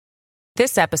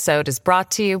This episode is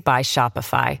brought to you by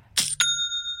Shopify.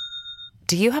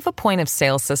 Do you have a point of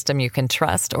sale system you can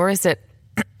trust, or is it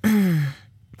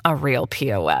a real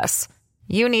POS?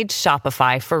 You need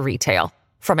Shopify for retail.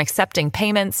 From accepting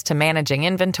payments to managing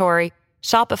inventory,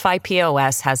 Shopify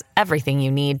POS has everything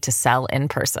you need to sell in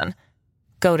person.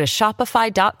 Go to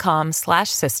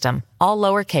shopify.com/system, all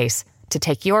lowercase, to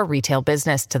take your retail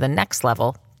business to the next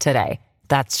level today.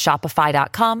 That's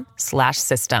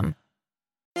shopify.com/system.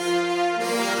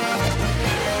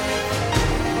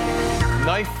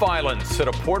 Knife violence at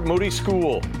a Port Moody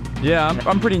school. Yeah,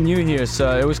 I'm pretty new here,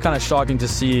 so it was kind of shocking to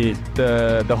see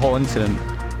the whole incident.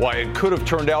 Why it could have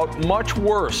turned out much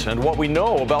worse, and what we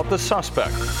know about the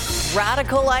suspect.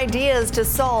 Radical ideas to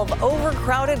solve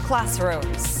overcrowded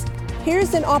classrooms.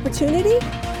 Here's an opportunity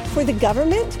for the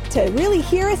government to really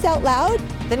hear us out loud.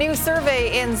 The new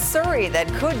survey in Surrey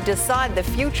that could decide the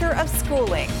future of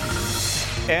schooling.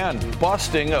 And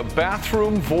busting a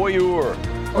bathroom voyeur.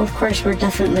 Of course, we're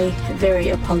definitely very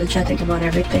apologetic about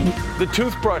everything. The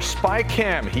toothbrush spy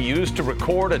cam he used to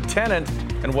record a tenant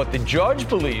and what the judge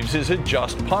believes is a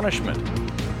just punishment.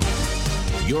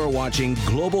 You're watching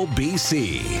Global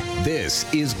BC. This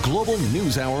is Global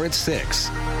News Hour at 6.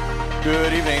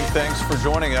 Good evening. Thanks for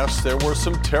joining us. There were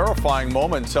some terrifying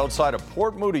moments outside a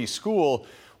Port Moody school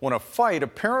when a fight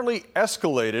apparently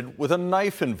escalated with a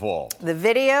knife involved. The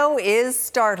video is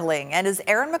startling, and as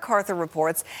Aaron MacArthur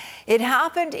reports, it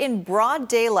happened in broad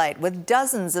daylight with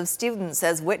dozens of students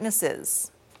as witnesses.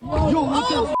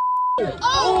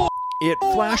 It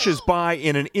flashes by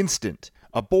in an instant.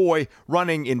 A boy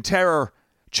running in terror,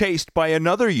 chased by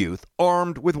another youth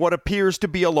armed with what appears to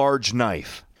be a large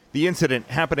knife. The incident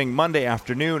happening Monday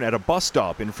afternoon at a bus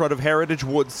stop in front of Heritage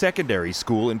Woods Secondary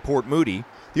School in Port Moody.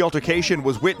 The altercation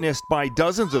was witnessed by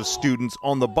dozens of students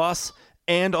on the bus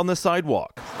and on the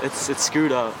sidewalk. It's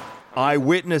screwed up.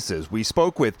 Eyewitnesses we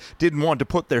spoke with didn't want to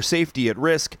put their safety at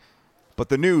risk, but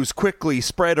the news quickly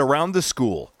spread around the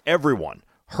school. Everyone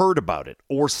heard about it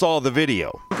or saw the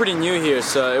video. I'm pretty new here,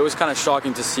 so it was kind of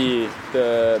shocking to see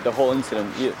the whole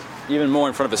incident, even more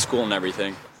in front of the school and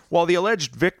everything. While the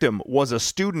alleged victim was a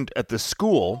student at the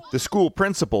school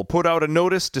principal put out a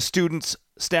notice to students,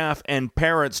 staff, and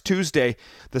parents Tuesday.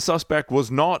 The suspect was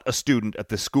not a student at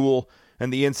the school,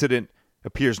 and the incident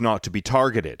appears not to be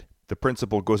targeted. The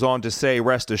principal goes on to say,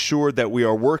 rest assured that we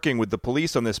are working with the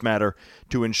police on this matter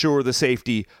to ensure the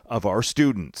safety of our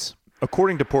students.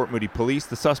 According to Port Moody Police,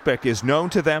 the suspect is known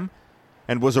to them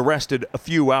and was arrested a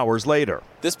few hours later.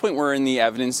 At this point, we're in the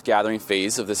evidence gathering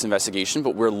phase of this investigation,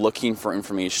 but we're looking for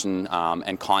information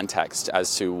and context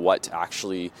as to what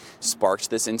actually sparked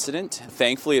this incident.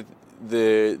 Thankfully,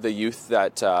 the youth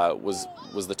that was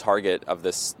the target of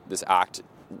this act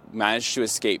managed to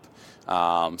escape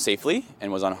safely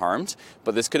and was unharmed,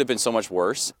 but this could have been so much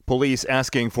worse. Police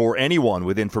asking for anyone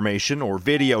with information or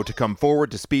video to come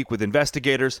forward to speak with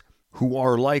investigators who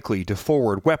are likely to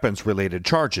forward weapons-related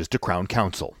charges to Crown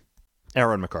Counsel.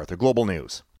 Aaron MacArthur, Global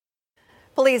News.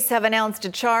 Police have announced a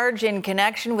charge in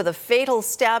connection with a fatal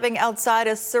stabbing outside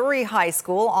a Surrey high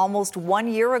school almost 1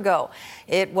 year ago.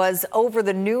 It was over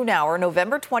the noon hour,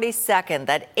 November 22nd,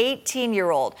 that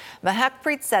 18-year-old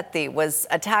Mahakpreet Sethi was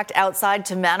attacked outside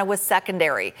Tamanawa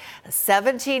Secondary. A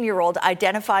 17-year-old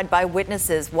identified by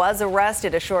witnesses was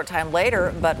arrested a short time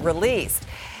later but released.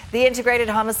 The Integrated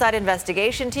Homicide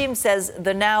Investigation Team says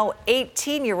the now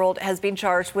 18-year-old has been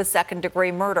charged with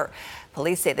second-degree murder.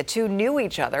 Police say the two knew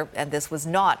each other, and this was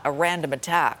not a random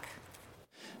attack.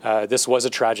 This was a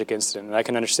tragic incident, and I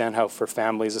can understand how for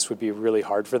families this would be really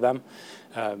hard for them.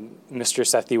 Mr.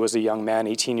 Sethi was a young man,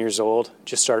 18 years old,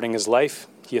 just starting his life.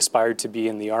 He aspired to be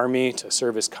in the army, to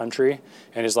serve his country,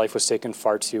 and his life was taken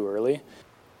far too early.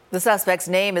 The suspect's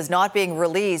name is not being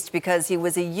released because he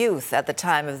was a youth at the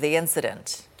time of the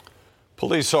incident.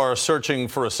 Police are searching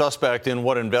for a suspect in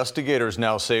what investigators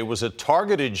now say was a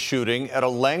targeted shooting at a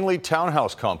Langley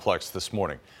townhouse complex this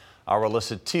morning. Our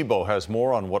Alyssa Thibault has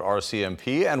more on what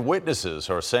RCMP and witnesses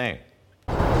are saying.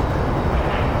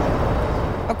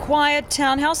 A quiet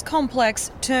townhouse complex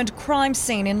turned crime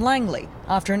scene in Langley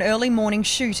after an early morning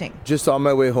shooting. Just on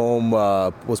my way home,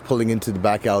 was pulling into the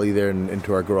back alley there and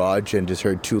into our garage and just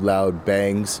heard two loud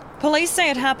bangs. Police say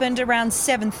it happened around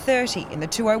 7:30 in the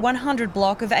 20100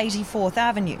 block of 84th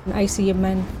Avenue. I see a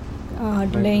man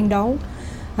laying down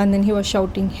and then he was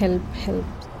shouting, "Help, help."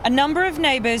 A number of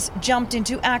neighbours jumped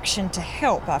into action to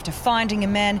help after finding a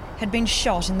man had been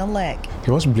shot in the leg.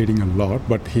 He was bleeding a lot,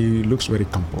 but he looks very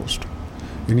composed.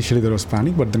 Initially there was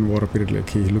panic, but then over a period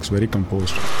he looks very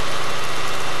composed.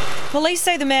 Police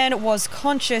say the man was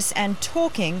conscious and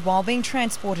talking while being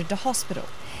transported to hospital.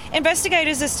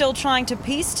 Investigators are still trying to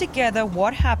piece together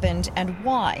what happened and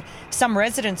why. Some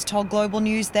residents told Global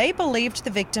News they believed the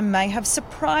victim may have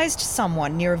surprised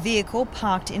someone near a vehicle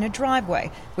parked in a driveway,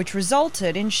 which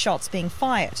resulted in shots being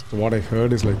fired. So what I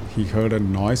heard is he heard a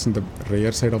noise in the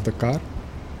rear side of the car.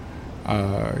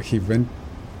 He went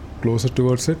closer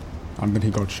towards it and then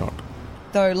he got shot.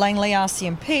 Though Langley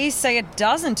RCMP say it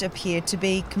doesn't appear to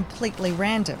be completely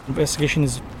random. Investigation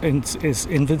is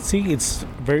infancy. It's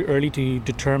very early to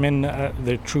determine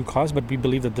the true cause, but we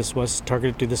believe that this was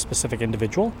targeted to this specific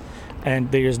individual and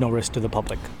there is no risk to the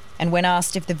public. And when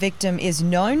asked if the victim is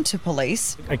known to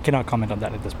police, I cannot comment on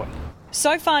that at this point.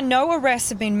 So far, no arrests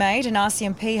have been made and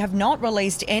RCMP have not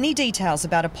released any details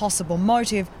about a possible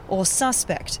motive or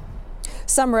suspect.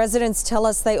 Some residents tell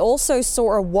us they also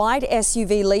saw a white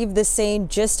SUV leave the scene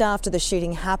just after the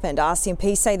shooting happened.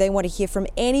 RCMP say they want to hear from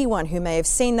anyone who may have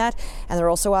seen that, and they're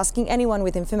also asking anyone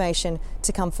with information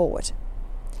to come forward.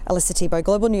 Alyssa Thibault,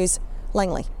 Global News,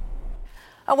 Langley.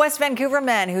 A West Vancouver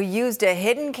man who used a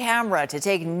hidden camera to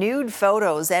take nude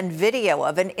photos and video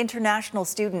of an international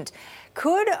student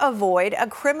could avoid a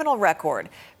criminal record.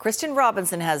 Kristen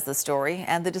Robinson has the story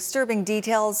and the disturbing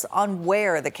details on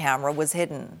where the camera was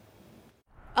hidden.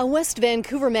 A West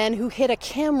Vancouver man who hid a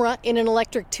camera in an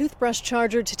electric toothbrush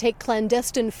charger to take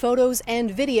clandestine photos and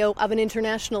video of an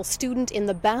international student in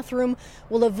the bathroom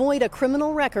will avoid a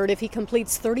criminal record if he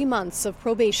completes 30 months of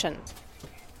probation.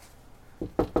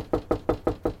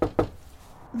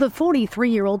 The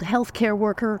 43-year-old healthcare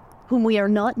worker, whom we are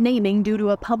not naming due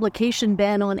to a publication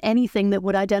ban on anything that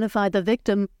would identify the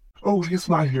victim, he's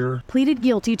not here, pleaded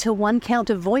guilty to 1 count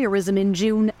of voyeurism in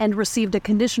June and received a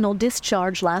conditional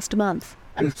discharge last month.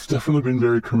 It's definitely been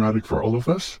very traumatic for all of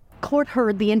us. Court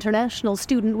heard the international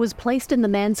student was placed in the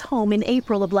man's home in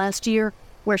April of last year,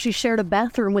 where she shared a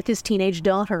bathroom with his teenage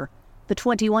daughter. The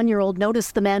 21-year-old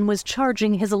noticed the man was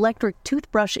charging his electric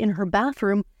toothbrush in her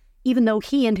bathroom, even though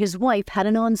he and his wife had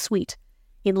an ensuite.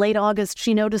 In late August,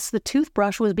 she noticed the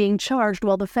toothbrush was being charged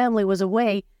while the family was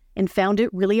away and found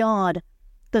it really odd.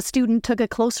 The student took a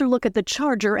closer look at the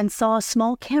charger and saw a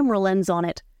small camera lens on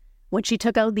it. When she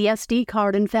took out the SD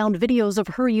card and found videos of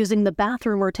her using the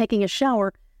bathroom or taking a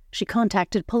shower, she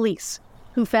contacted police,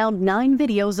 who found 9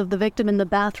 videos of the victim in the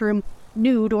bathroom,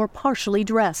 nude or partially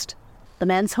dressed. The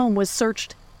man's home was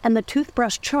searched, and the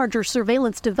toothbrush charger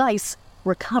surveillance device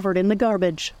recovered in the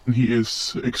garbage. He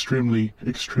is extremely,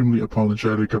 extremely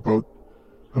apologetic about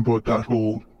that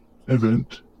whole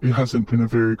event. It hasn't been a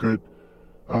very good,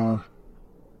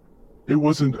 it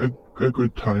wasn't a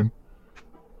good time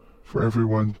for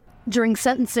everyone. During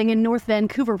sentencing in North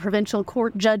Vancouver Provincial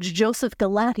Court, Judge Joseph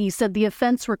Galati said the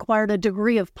offense required a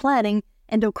degree of planning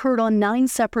and occurred on 9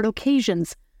 separate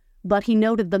occasions. But he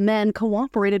noted the man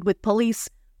cooperated with police,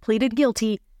 pleaded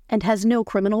guilty, and has no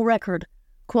criminal record.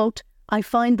 Quote, "I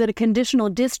find that a conditional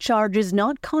discharge is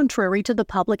not contrary to the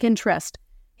public interest.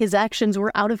 His actions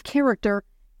were out of character,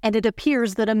 and it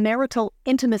appears that a marital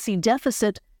intimacy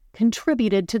deficit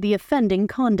contributed to the offending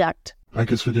conduct." I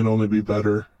guess we can only be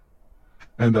better.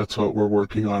 And that's what we're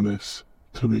working on, is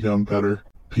to become better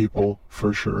people,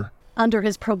 for sure. Under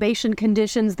his probation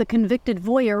conditions, the convicted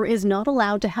voyeur is not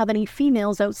allowed to have any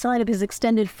females outside of his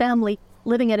extended family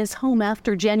living at his home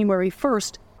after January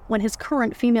 1st, when his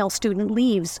current female student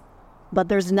leaves. But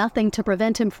there's nothing to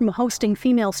prevent him from hosting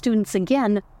female students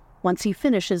again once he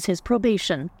finishes his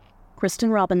probation.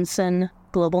 Kristen Robinson,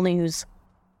 Global News.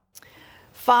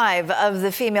 5 of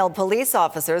the female police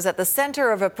officers at the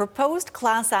center of a proposed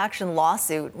class action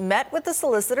lawsuit met with the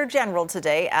Solicitor General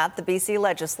today at the BC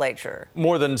Legislature.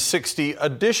 More than 60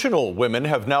 additional women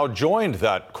have now joined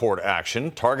that court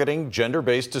action targeting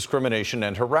gender-based discrimination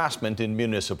and harassment in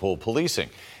municipal policing.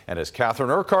 And as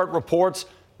Catherine Urquhart reports,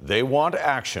 they want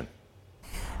action.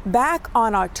 Back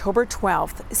on October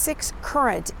 12th, 6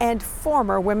 current and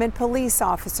former women police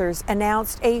officers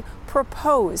announced a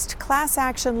proposed class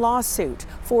action lawsuit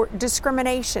for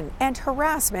discrimination and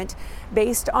harassment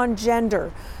based on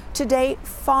gender. Today,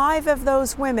 5 of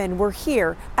those women were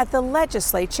here at the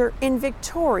legislature in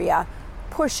Victoria,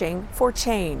 pushing for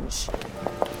change.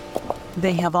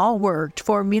 They have all worked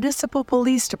for municipal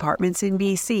police departments in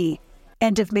BC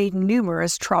and have made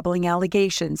numerous troubling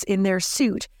allegations in their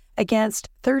suit against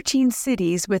 13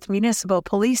 cities with municipal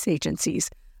police agencies,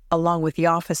 along with the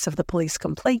Office of the Police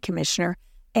Complaint Commissioner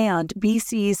and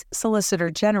BC's Solicitor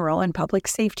General and Public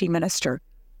Safety Minister.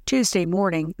 Tuesday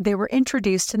morning, they were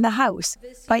introduced in the House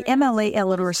by MLA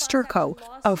Eleanor Sturco,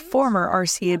 a former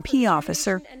RCMP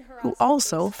officer who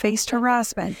also faced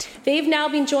harassment. They've now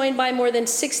been joined by more than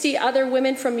 60 other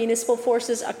women from municipal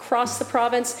forces across the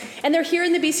province, and they're here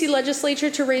in the BC Legislature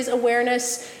to raise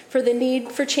awareness for the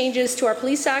need for changes to our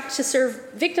Police Act to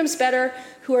serve victims better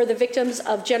who are the victims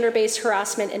of gender-based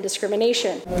harassment and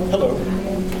discrimination. Hello.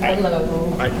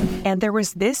 Hello. Hi. And there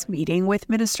was this meeting with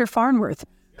Minister Farnworth,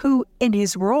 who, in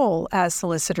his role as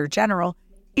Solicitor General,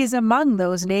 is among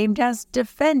those named as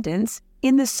defendants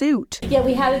in the suit. Yeah,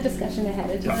 we had a discussion ahead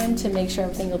of time to make sure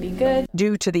everything will be good.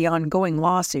 Due to the ongoing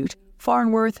lawsuit,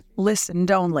 Farnworth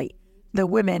listened only, the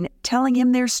women telling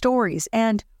him their stories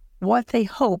and what they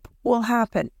hope will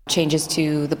happen. Changes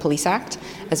to the Police Act,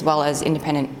 as well as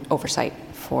independent oversight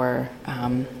for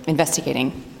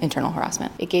investigating internal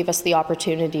harassment. It gave us the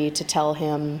opportunity to tell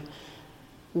him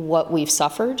what we've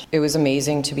suffered. It was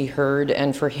amazing to be heard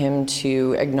and for him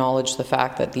to acknowledge the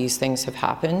fact that these things have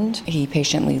happened. He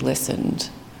patiently listened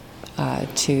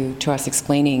to us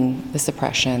explaining the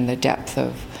suppression, the depth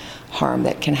of harm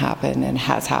that can happen and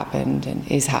has happened and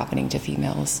is happening to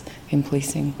females in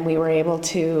policing. We were able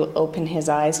to open his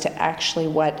eyes to actually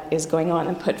what is going on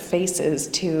and put faces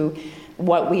to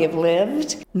what we have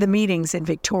lived. The meetings in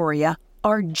Victoria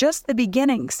are just the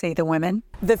beginning, say the women.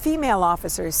 The female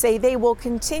officers say they will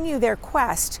continue their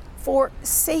quest for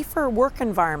safer work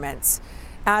environments.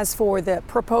 As for the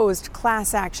proposed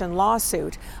class action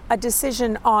lawsuit, a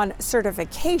decision on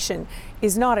certification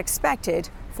is not expected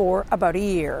for about a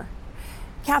year.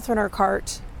 Catherine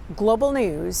Urquhart, Global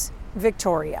News,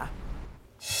 Victoria.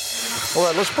 All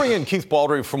right, let's bring in Keith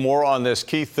Baldry for more on this.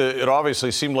 Keith, it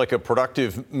obviously seemed like a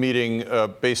productive meeting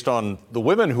based on the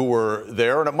women who were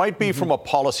there, and it might be from a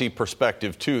policy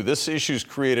perspective, too. This issue's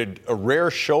created a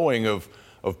rare showing of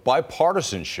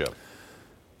bipartisanship.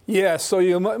 Yeah, so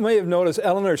you may have noticed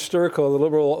Eleanor Sturcol, the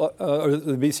Liberal, or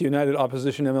the BC United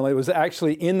opposition MLA, was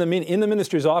actually in the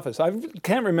minister's office. I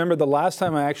can't remember the last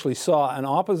time I actually saw an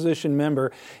opposition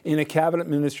member in a cabinet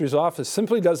minister's office.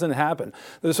 Simply doesn't happen.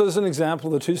 This was an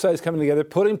example of the two sides coming together,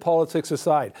 putting politics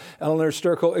aside. Eleanor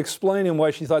Sturcol explaining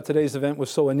why she thought today's event was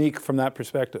so unique from that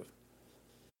perspective.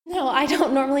 No, I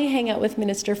don't normally hang out with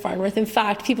Minister Farnworth. In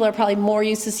fact, people are probably more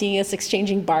used to seeing us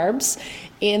exchanging barbs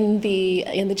in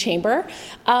the chamber.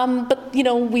 But, you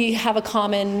know, we have a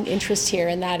common interest here,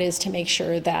 and that is to make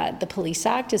sure that the Police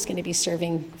Act is going to be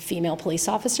serving female police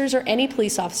officers, or any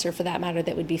police officer for that matter,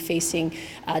 that would be facing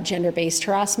gender-based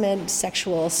harassment,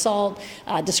 sexual assault,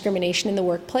 discrimination in the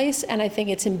workplace. And I think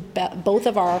it's in both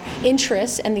of our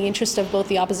interests and the interest of both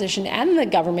the opposition and the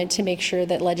government to make sure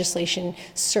that legislation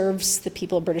serves the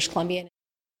people of British Columbia.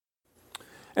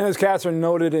 And as Catherine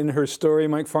noted in her story,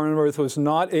 Mike Farnworth was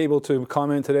not able to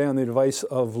comment today on the advice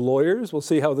of lawyers. We'll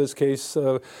see how this case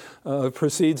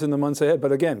proceeds in the months ahead.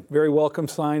 But again, very welcome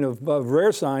sign of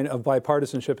rare sign of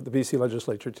bipartisanship at the BC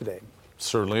Legislature today.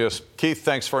 Certainly is. Keith,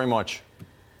 thanks very much.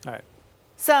 All right.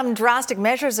 Some drastic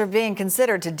measures are being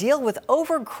considered to deal with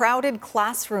overcrowded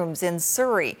classrooms in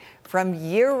Surrey. From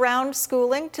year-round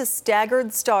schooling to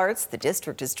staggered starts, the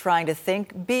district is trying to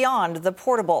think beyond the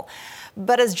portable.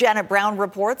 But as Janet Brown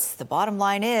reports, the bottom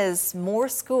line is more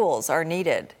schools are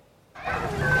needed.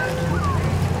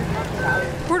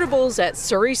 Portables at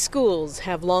Surrey schools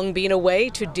have long been a way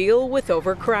to deal with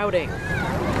overcrowding.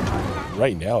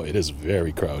 Right now, it is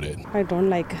very crowded. I don't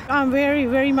like it. I'm very,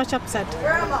 very much upset.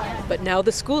 But now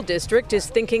the school district is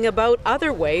thinking about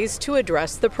other ways to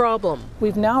address the problem.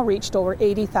 We've now reached over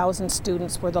 80,000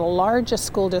 students. We're the largest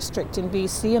school district in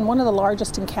BC and one of the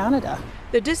largest in Canada.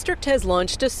 The district has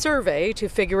launched a survey to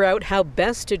figure out how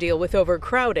best to deal with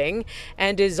overcrowding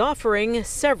and is offering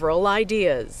several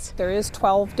ideas. There is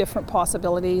 12 different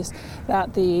possibilities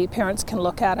that the parents can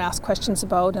look at, ask questions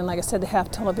about, and like I said, they have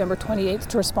till November 28th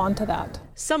to respond to that.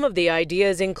 Some of the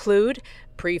ideas include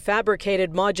prefabricated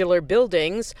modular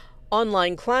buildings,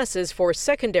 online classes for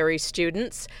secondary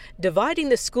students, dividing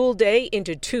the school day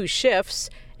into 2 shifts,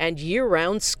 and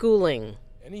year-round schooling.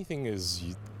 Anything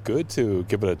is good to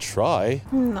give it a try.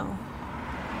 No.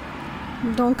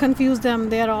 Don't confuse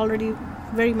them. They are already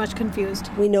very much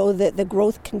confused. We know that the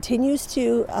growth continues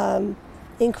to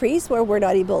increase where we're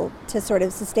not able to sort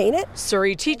of sustain it.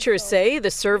 Surrey teachers say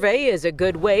the survey is a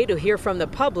good way to hear from the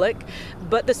public,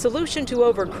 but the solution to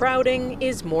overcrowding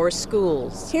is more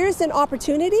schools. Here's an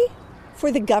opportunity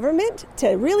for the government to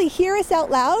really hear us out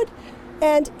loud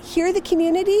and hear the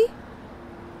community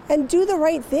and do the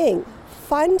right thing.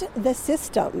 Fund the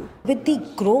system. With the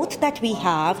growth that we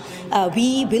have,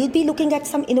 we will be looking at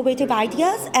some innovative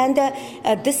ideas, and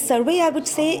this survey, I would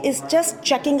say, is just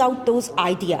checking out those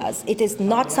ideas. It is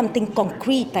not something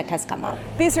concrete that has come up.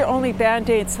 These are only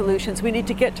Band-Aid solutions. We need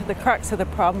to get to the crux of the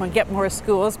problem and get more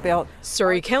schools built.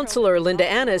 Surrey Councillor Linda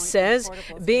Annis says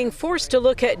being forced to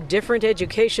look at different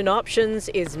education options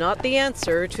is not the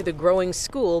answer to the growing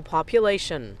school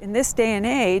population. In this day and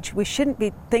age, we shouldn't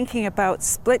be thinking about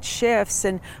split shifts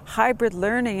and hybrid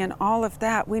learning and all of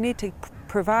that. We need to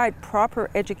provide proper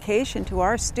education to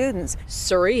our students.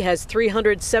 Surrey has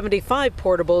 375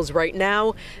 portables right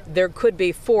now. There could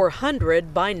be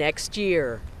 400 by next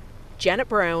year. Janet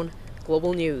Brown,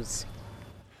 Global News.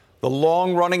 The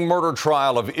long-running murder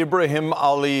trial of Ibrahim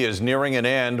Ali is nearing an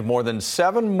end more than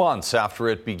 7 months after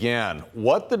it began.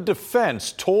 What the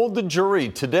defense told the jury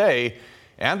today,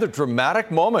 and the dramatic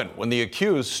moment when the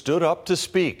accused stood up to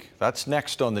speak. That's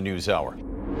next on the NewsHour.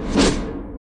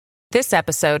 This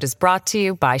episode is brought to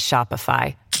you by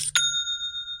Shopify.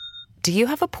 Do you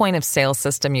have a point of sale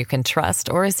system you can trust,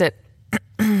 or is it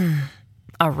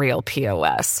a real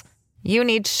POS? You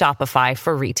need Shopify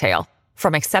for retail.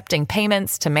 From accepting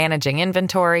payments to managing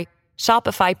inventory,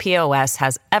 Shopify POS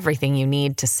has everything you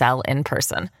need to sell in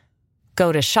person.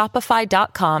 Go to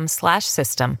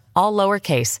shopify.com/system, all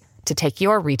lowercase, to take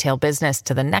your retail business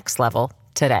to the next level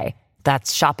today.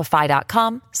 That's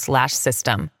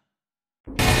shopify.com/system.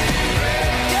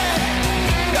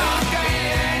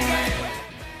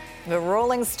 The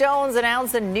Rolling Stones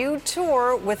announced a new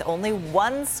tour with only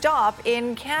one stop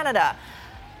in Canada.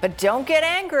 But don't get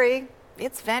angry.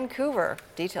 It's Vancouver.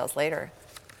 Details later.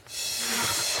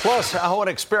 Plus, how an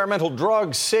experimental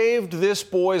drug saved this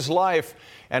boy's life,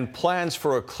 and plans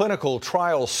for a clinical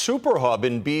trial super hub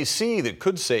in BC that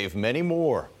could save many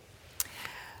more.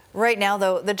 Right now,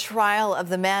 though, the trial of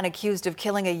the man accused of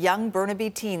killing a young Burnaby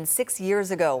teen 6 years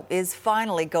ago is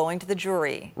finally going to the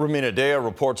jury. Rumina Daya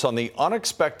reports on the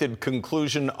unexpected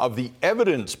conclusion of the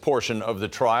evidence portion of the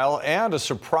trial and a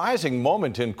surprising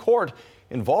moment in court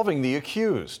involving the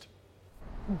accused.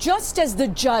 Just as the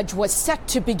judge was set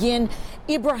to begin,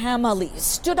 Ibrahim Ali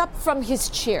stood up from his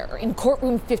chair in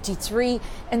courtroom 53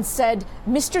 and said,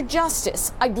 "Mr.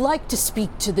 Justice, I'd like to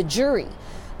speak to the jury."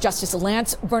 Justice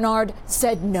Lance Bernard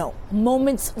said no.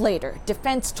 Moments later,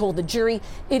 defense told the jury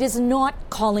it is not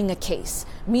calling a case,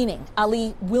 meaning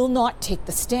Ali will not take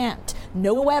the stand.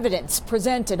 No evidence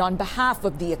presented on behalf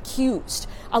of the accused.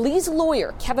 Ali's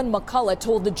lawyer, Kevin McCullough,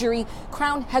 told the jury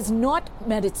Crown has not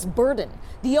met its burden.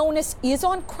 The onus is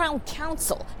on Crown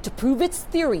Counsel to prove its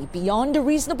theory beyond a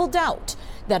reasonable doubt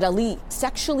that Ali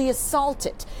sexually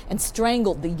assaulted and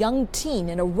strangled the young teen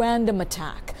in a random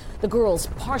attack. The girl's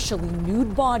partially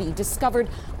nude body discovered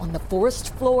on the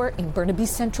forest floor in Burnaby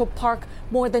Central Park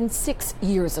more than 6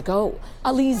 years ago.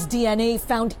 Ali's DNA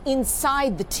found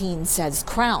inside the teen, says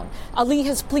Crown. Ali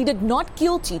has pleaded not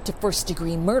guilty to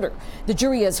first-degree murder. The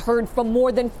jury has heard from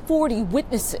more than 40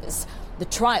 witnesses. The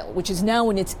trial, which is now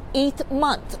in its 8th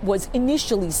month, was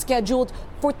initially scheduled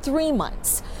for 3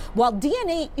 months. While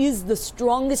DNA is the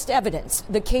strongest evidence,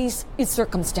 the case is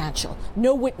circumstantial.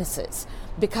 No witnesses.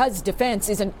 Because defense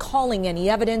isn't calling any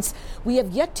evidence, we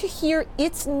have yet to hear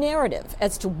its narrative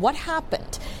as to what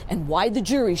happened and why the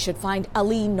jury should find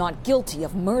Ali not guilty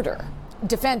of murder.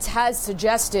 Defense has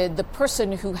suggested the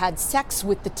person who had sex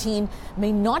with the teen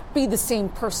may not be the same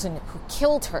person who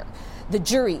killed her. The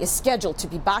jury is scheduled to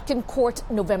be back in court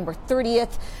November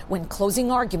 30th, when closing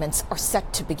arguments are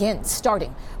set to begin,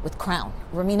 starting with Crown.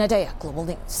 Rumina Daya, Global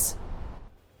News.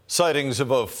 Sightings of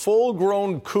a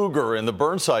full-grown cougar in the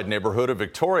Burnside neighborhood of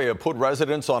Victoria put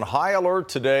residents on high alert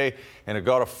today, and it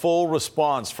got a full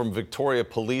response from Victoria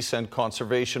police and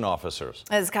conservation officers.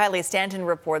 As Kylie Stanton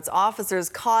reports, officers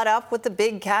caught up with the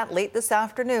big cat late this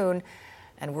afternoon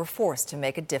and were forced to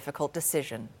make a difficult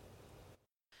decision.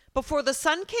 Before the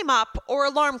sun came up or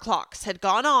alarm clocks had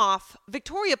gone off,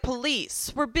 Victoria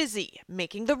Police were busy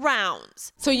making the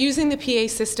rounds. So using the PA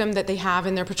system that they have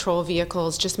in their patrol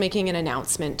vehicles, just making an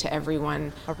announcement to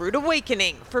everyone. A rude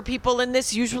awakening for people in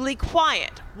this usually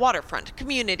quiet waterfront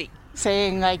community.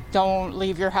 Saying like, don't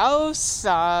leave your house,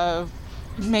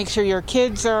 make sure your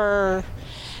kids are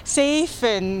safe.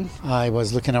 And I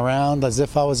was looking around as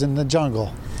if I was in the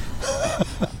jungle.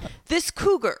 This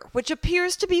cougar, which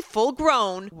appears to be full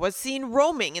grown, was seen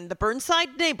roaming in the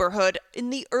Burnside neighborhood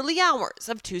in the early hours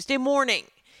of Tuesday morning.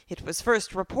 It was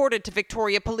first reported to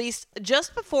Victoria Police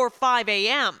just before 5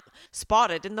 a.m.,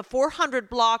 spotted in the 400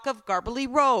 block of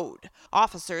Garbally Road.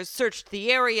 Officers searched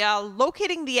the area,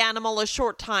 locating the animal a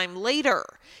short time later,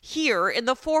 here in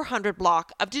the 400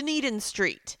 block of Dunedin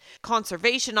Street.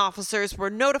 Conservation officers were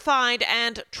notified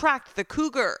and tracked the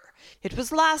cougar. It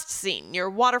was last seen near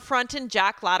Waterfront and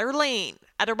Jack Ladder Lane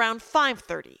at around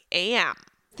 5:30 a.m.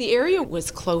 The area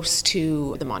was close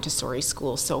to the Montessori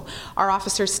school, so our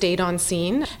officers stayed on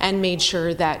scene and made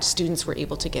sure that students were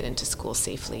able to get into school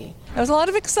safely. There was a lot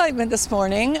of excitement this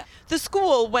morning. The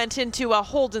school went into a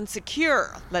hold and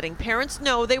secure, letting parents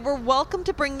know they were welcome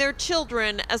to bring their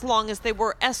children as long as they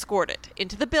were escorted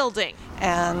into the building.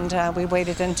 And we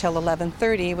waited until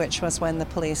 11:30, which was when the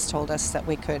police told us that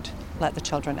we could let the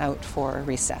children out for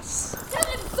recess. Get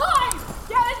inside!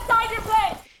 Get inside your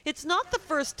place! It's not the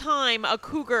first time a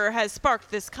cougar has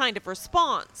sparked this kind of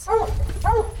response.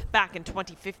 Back in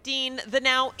 2015, the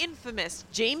now infamous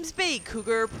James Bay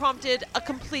cougar prompted a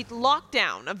complete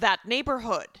lockdown of that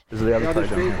neighborhood.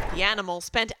 The animal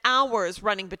spent hours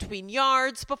running between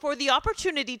yards before the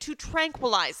opportunity to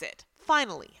tranquilize it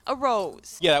finally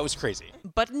arose. Yeah, that was crazy.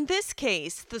 But in this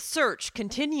case, the search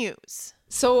continues.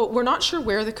 So we're not sure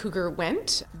where the cougar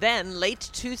went. Then, late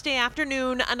Tuesday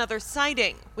afternoon, another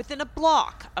sighting within a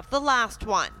block of the last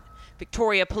one.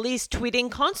 Victoria Police tweeting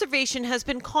conservation has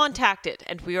been contacted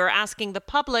and we are asking the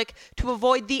public to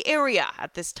avoid the area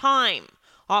at this time.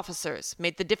 Officers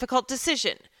made the difficult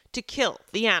decision to kill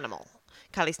the animal.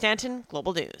 Kylie Stanton,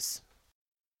 Global News.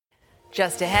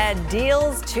 Just ahead,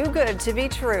 deals too good to be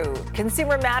true.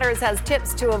 Consumer Matters has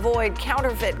tips to avoid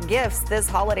counterfeit gifts this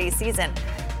holiday season.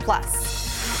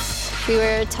 Plus, we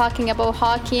were talking about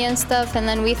hockey and stuff, and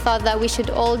then we thought that we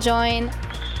should all join.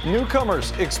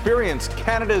 Newcomers experience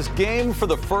Canada's game for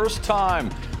the first time,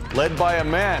 led by a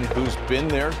man who's been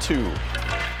there too.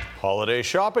 Holiday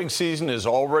shopping season is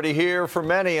already here for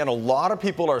many, and a lot of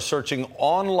people are searching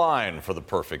online for the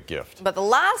perfect gift. But the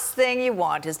last thing you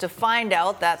want is to find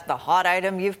out that the hot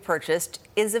item you've purchased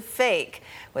is a fake.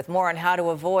 With more on how to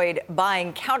avoid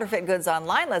buying counterfeit goods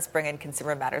online, let's bring in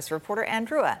Consumer Matters reporter Ann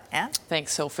Drua. Ann?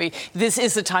 Thanks, Sophie. This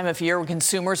is the time of year when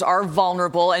consumers are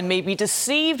vulnerable and may be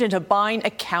deceived into buying a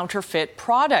counterfeit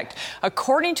product.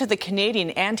 According to the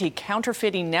Canadian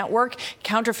Anti-Counterfeiting Network,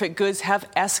 counterfeit goods have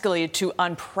escalated to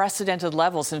unprecedented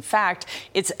levels. In fact,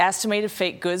 it's estimated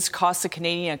fake goods cost the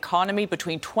Canadian economy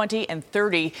between $20 and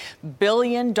 $30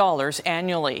 billion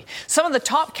annually. Some of the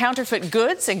top counterfeit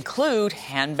goods include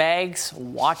handbags,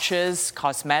 watches,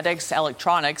 cosmetics,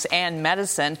 electronics, and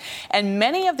medicine. And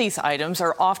many of these items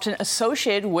are often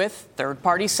associated with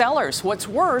third-party sellers. What's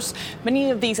worse, many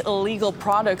of these illegal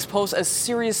products pose a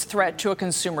serious threat to a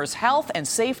consumer's health and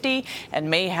safety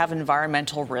and may have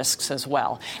environmental risks as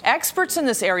well. Experts in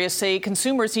this area say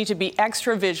consumers need to be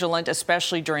extra vigilant,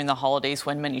 especially during the holidays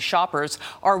when many shoppers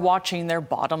are watching their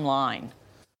bottom line.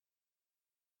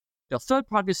 The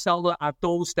third-party seller are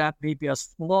those that may be a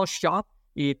small shop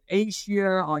in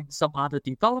Asia or in some other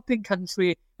developing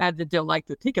country, and they like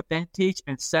to take advantage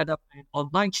and set up an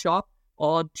online shop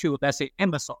onto, let's say,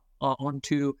 Amazon or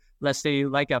onto, let's say,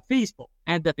 like a Facebook,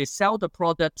 and that they sell the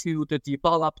product to the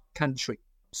developed country.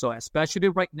 So especially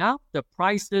right now, the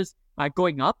prices are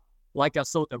going up.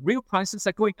 So the real prices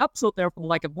are going up, so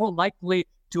therefore more likely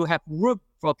to have room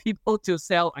for people to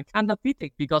sell a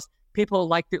counterfeiting because people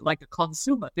like a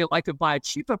consumer, they like to buy a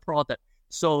cheaper product.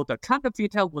 So the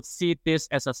counterfeiter would see this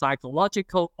as a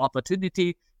psychological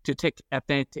opportunity to take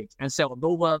advantage and sell a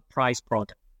lower price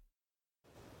product.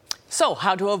 So,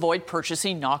 how to avoid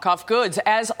purchasing knockoff goods?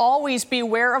 As always,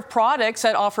 beware of products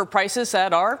that offer prices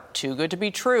that are too good to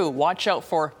be true. Watch out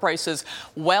for prices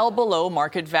well below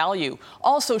market value.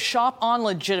 Also, shop on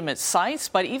legitimate sites,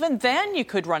 but even then you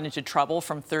could run into trouble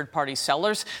from third-party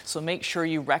sellers. So make sure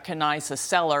you recognize the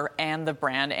seller and the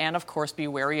brand, and of course, be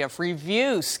wary of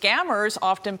reviews. Scammers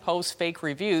often post fake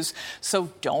reviews, so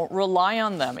don't rely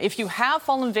on them. If you have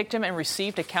fallen victim and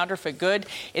received a counterfeit good,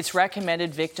 it's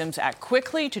recommended victims act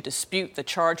quickly to dispute the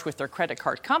charge with their credit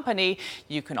card company.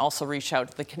 You can also reach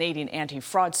out to the Canadian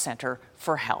Anti-Fraud Centre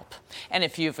for help. And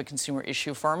if you have a consumer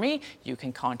issue for me, you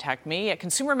can contact me at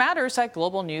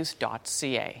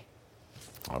consumermatters@globalnews.ca.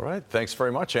 All right. Thanks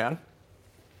very much, Ann.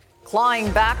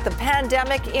 Clawing back the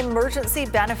pandemic emergency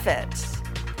benefit.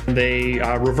 They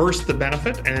reversed the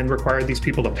benefit and required these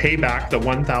people to pay back the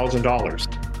 $1,000.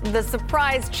 The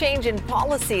surprise change in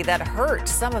policy that hurt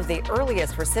some of the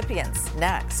earliest recipients.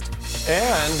 Next.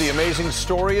 And the amazing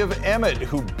story of Emmett,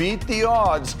 who beat the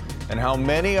odds, and how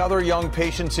many other young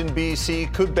patients in BC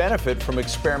could benefit from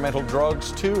experimental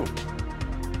drugs, too.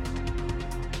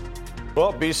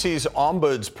 Well, BC's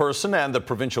ombudsperson and the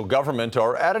provincial government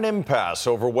are at an impasse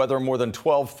over whether more than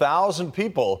 12,000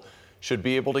 people should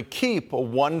be able to keep a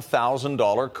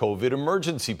 $1,000 COVID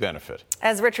emergency benefit.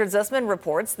 As Richard Zussman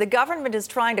reports, the government is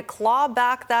trying to claw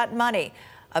back that money,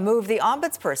 a move the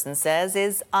ombudsperson says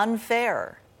is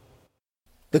unfair.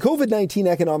 The COVID-19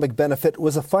 economic benefit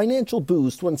was a financial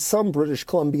boost when some British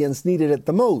Columbians needed it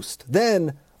the most.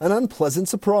 Then, an unpleasant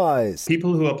surprise.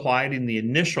 People who applied in the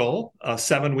initial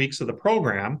 7 weeks of the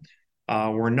program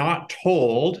were not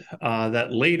told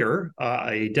that later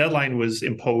a deadline was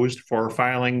imposed for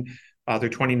filing their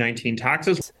 2019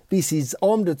 taxes. BC's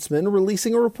Ombudsman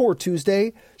releasing a report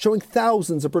Tuesday showing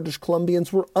thousands of British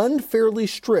Columbians were unfairly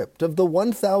stripped of the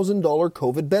 $1,000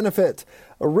 COVID benefit.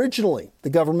 Originally, the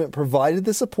government provided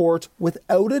the support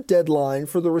without a deadline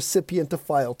for the recipient to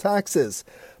file taxes.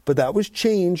 But that was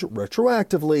changed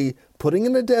retroactively, putting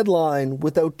in a deadline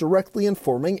without directly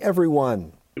informing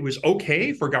everyone. It was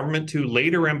okay for government to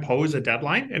later impose a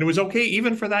deadline, and it was okay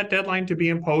even for that deadline to be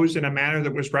imposed in a manner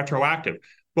that was retroactive.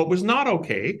 What was not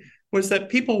okay was that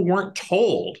people weren't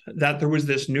told that there was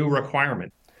this new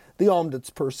requirement. The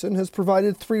ombudsperson has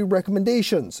provided 3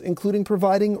 recommendations, including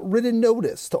providing written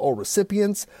notice to all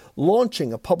recipients,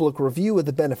 launching a public review of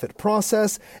the benefit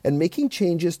process, and making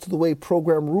changes to the way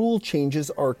program rule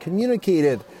changes are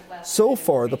communicated. So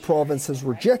far, the province has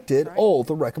rejected all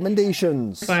the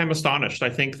recommendations. I am astonished. I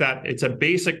think that it's a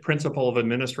basic principle of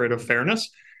administrative fairness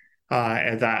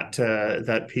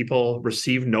that people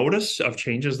receive notice of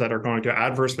changes that are going to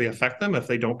adversely affect them if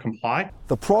they don't comply.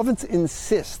 The province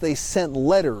insists they sent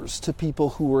letters to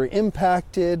people who were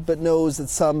impacted, but knows that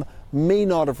some may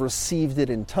not have received it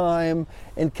in time,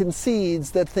 and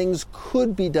concedes that things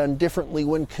could be done differently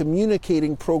when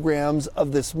communicating programs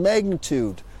of this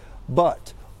magnitude,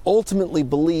 but ultimately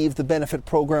believe the benefit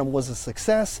program was a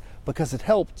success because it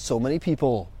helped so many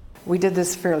people. We did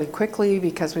this fairly quickly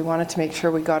because we wanted to make sure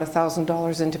we got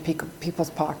 $1,000 into people's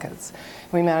pockets.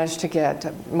 We managed to get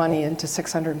money into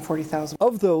 $640,000.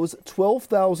 Of those,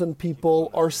 12,000 people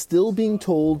are still being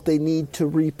told they need to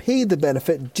repay the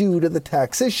benefit due to the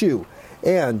tax issue.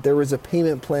 And there is a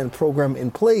payment plan program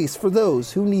in place for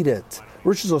those who need it.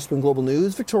 Richard Zussman, Global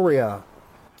News, Victoria.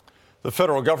 The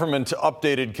federal government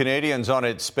updated Canadians on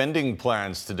its spending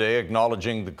plans today,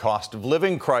 acknowledging the cost of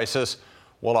living crisis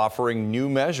while offering new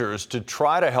measures to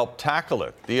try to help tackle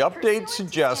it. The update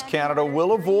suggests Canada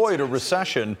will avoid a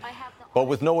recession, but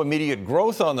with no immediate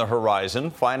growth on the horizon,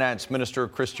 Finance Minister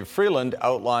Chrystia Freeland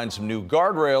outlined some new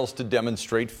guardrails to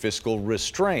demonstrate fiscal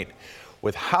restraint.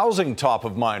 With housing top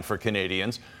of mind for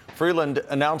Canadians, Freeland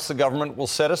announced the government will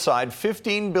set aside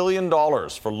 $15 billion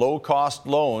for low-cost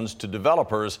loans to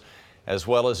developers, as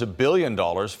well as $1 billion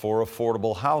for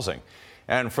affordable housing.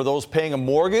 And for those paying a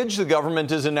mortgage, the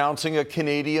government is announcing a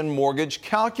Canadian mortgage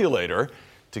calculator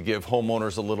to give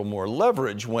homeowners a little more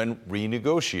leverage when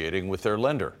renegotiating with their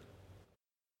lender.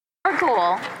 Our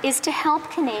goal is to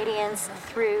help Canadians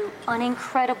through an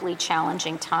incredibly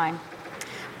challenging time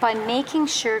by making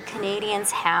sure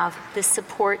Canadians have the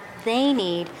support they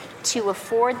need to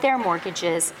afford their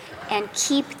mortgages and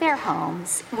keep their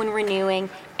homes when renewing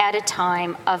at a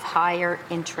time of higher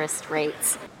interest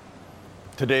rates.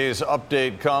 Today's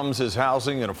update comes as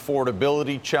housing and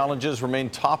affordability challenges remain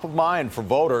top of mind for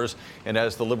voters and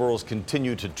as the Liberals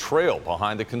continue to trail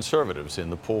behind the Conservatives in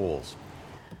the polls.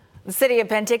 The city of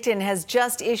Penticton has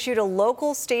just issued a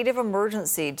local state of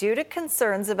emergency due to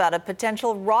concerns about a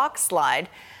potential rock slide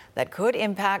that could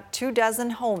impact 24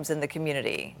 homes in the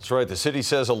community. That's right. The city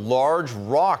says a large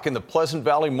rock in the Pleasant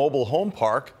Valley Mobile Home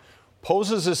Park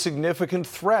poses a significant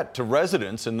threat to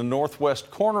residents in the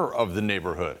northwest corner of the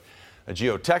neighborhood. A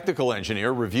geotechnical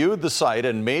engineer reviewed the site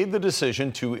and made the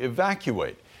decision to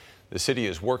evacuate. The city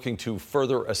is working to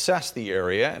further assess the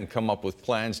area and come up with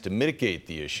plans to mitigate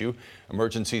the issue.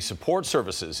 Emergency Support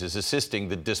Services is assisting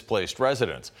the displaced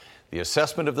residents. The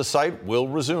assessment of the site will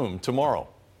resume tomorrow.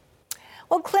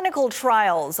 Well, clinical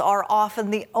trials are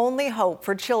often the only hope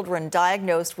for children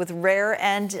diagnosed with rare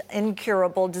and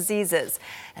incurable diseases.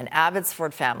 An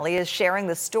Abbotsford family is sharing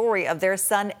the story of their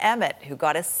son Emmett, who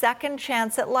got a second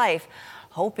chance at life,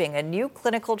 hoping a new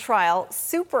clinical trial,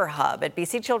 Super Hub at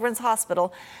BC Children's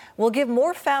Hospital, will give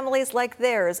more families like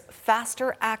theirs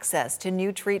faster access to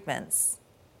new treatments.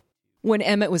 When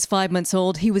Emmett was 5 months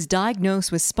old, he was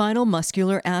diagnosed with spinal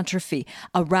muscular atrophy,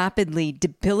 a rapidly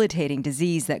debilitating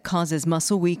disease that causes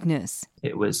muscle weakness.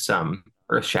 It was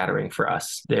earth-shattering for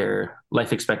us. Their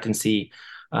life expectancy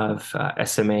of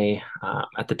SMA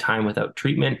at the time without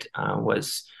treatment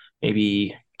was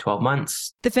maybe 12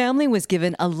 months. The family was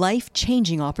given a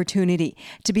life-changing opportunity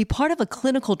to be part of a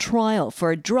clinical trial for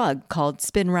a drug called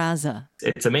Spinraza.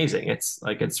 It's amazing.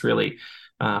 It's really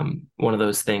one of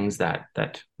those things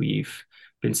that we've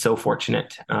been so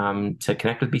fortunate to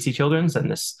connect with BC Children's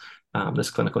and this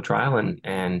clinical trial.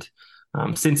 And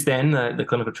since then, the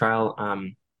clinical trial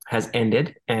has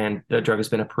ended and the drug has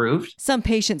been approved. Some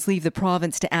patients leave the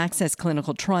province to access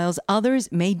clinical trials.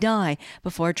 Others may die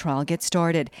before a trial gets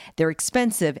started. They're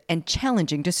expensive and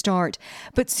challenging to start.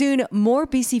 But soon, more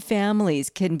BC families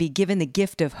can be given the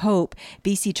gift of hope.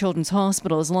 BC Children's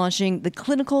Hospital is launching the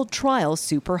Clinical Trial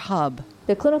Super Hub.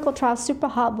 The Clinical Trial Super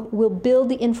Hub will build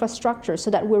the infrastructure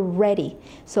so that we're ready.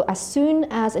 So as soon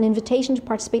as an invitation to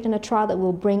participate in a trial that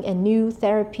will bring a new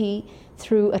therapy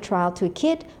through a trial to a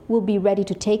kid, we'll be ready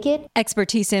to take it.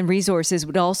 Expertise and resources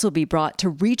would also be brought to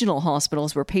regional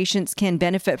hospitals where patients can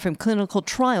benefit from clinical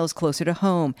trials closer to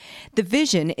home. The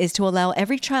vision is to allow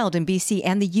every child in BC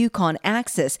and the Yukon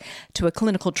access to a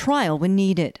clinical trial when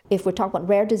needed. If we're talking about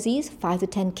rare disease, 5 to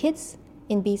 10 kids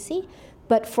in BC.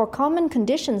 But for common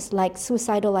conditions like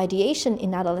suicidal ideation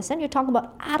in adolescents, you're talking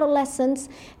about adolescents.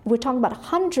 We're talking about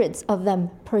hundreds of them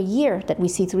per year that we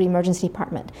see through the emergency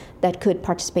department that could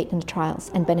participate in the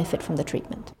trials and benefit from the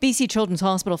treatment. BC Children's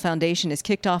Hospital Foundation has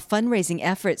kicked off fundraising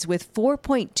efforts with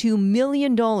 $4.2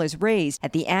 million raised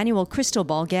at the annual Crystal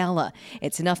Ball Gala.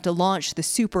 It's enough to launch the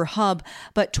Super Hub,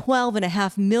 but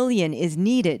 $12.5 million is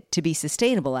needed to be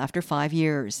sustainable after 5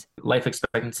 years. Life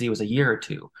expectancy was a year or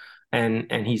two.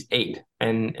 And he's 8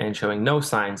 and showing no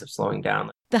signs of slowing down.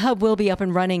 The hub will be up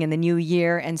and running in the new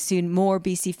year, and soon more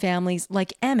BC families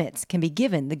like Emmett's can be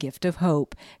given the gift of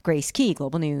hope. Grace Key,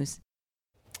 Global News.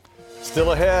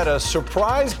 Still ahead, a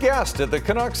surprise guest at the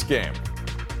Canucks game.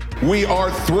 We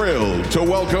are thrilled to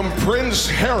welcome Prince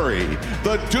Harry,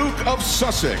 the Duke of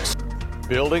Sussex.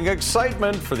 Building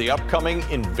excitement for the upcoming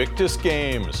Invictus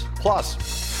Games. Plus,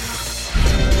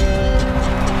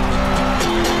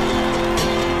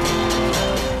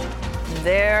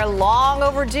 they're long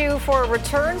overdue for a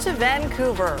return to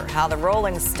Vancouver. How the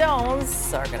Rolling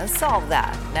Stones are going to solve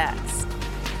that next.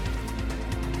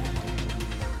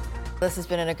 This has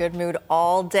been in a good mood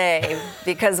all day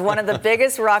because one of the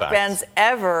biggest rock bands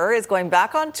ever is going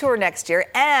back on tour next year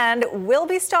and will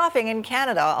be stopping in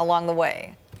Canada along the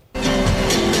way.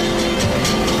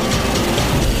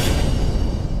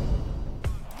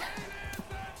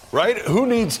 right? Who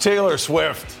needs Taylor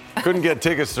Swift? Couldn't get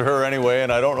tickets to her anyway,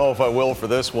 and I don't know if I will for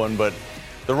this one, but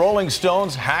the Rolling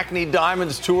Stones' Hackney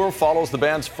Diamonds tour follows the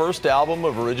band's first album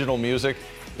of original music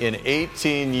in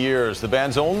 18 years. The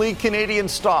band's only Canadian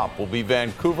stop will be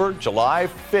Vancouver, July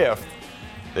 5th.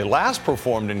 They last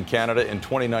performed in Canada in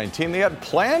 2019. They had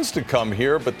plans to come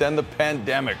here, but then the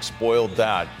pandemic spoiled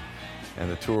that,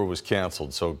 and the tour was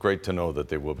canceled. So great to know that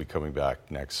they will be coming back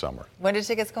next summer. When did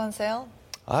tickets go on sale?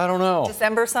 I don't know.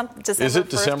 December something? Is it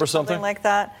December something? Like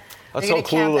that? That's how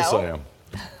clueless I am.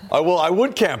 I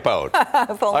would camp out.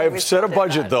 I've set a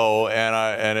budget though,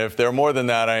 and if they're more than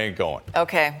that, I ain't going.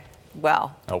 Okay.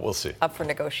 Well, we'll see. Up for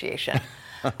negotiation.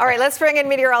 All right, let's bring in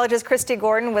meteorologist Christy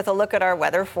Gordon with a look at our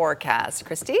weather forecast.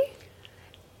 Christy?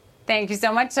 Thank you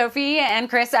so much, Sophie and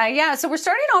Chris. So we're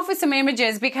starting off with some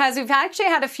images because we've actually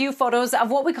had a few photos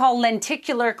of what we call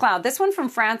lenticular cloud. This one from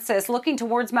Francis looking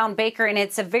towards Mount Baker, and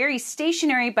it's a very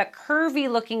stationary but curvy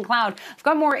looking cloud. I've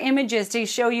got more images to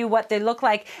show you what they look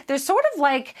like. They're sort of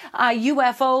like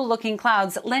UFO looking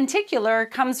clouds. Lenticular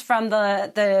comes from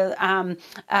the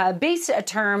base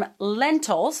term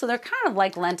lentil, so they're kind of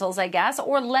like lentils, I guess,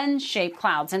 or lens-shaped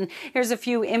clouds. And here's a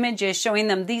few images showing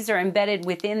them. These are embedded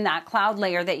within that cloud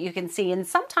layer that you can see, and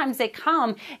sometimes they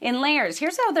come in layers.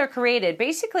 Here's how they're created.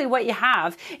 Basically, what you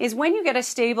have is when you get a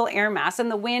stable air mass and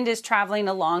the wind is traveling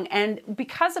along, and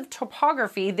because of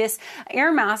topography, this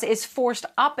air mass is forced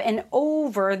up and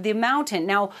over the mountain.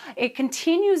 Now, it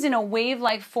continues in a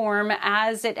wave-like form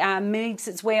as it makes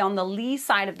its way on the lee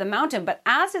side of the mountain, but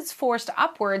as it's forced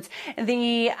upwards,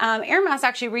 the air mass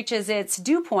actually reaches its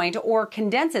dew point or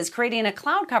condenses, creating a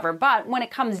cloud cover. But when it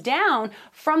comes down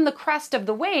from the crest of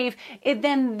the wave, it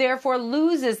then therefore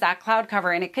loses that cloud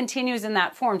cover, and it continues in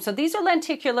that form. So these are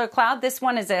lenticular cloud. This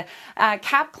one is a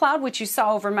cap cloud, which you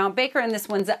saw over Mount Baker, and this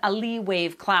one's a lee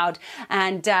wave cloud.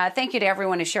 And thank you to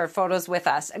everyone who shared photos with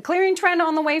us. A clearing trend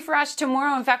on the way for us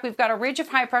tomorrow. In fact, we've got a ridge of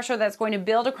high pressure that's going to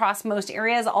build across most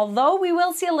areas, although we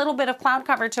will see a little bit of cloud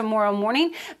cover tomorrow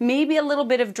morning, maybe a little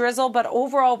bit of drizzle, but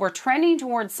overall we're trending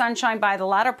towards sunshine by the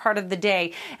latter part of the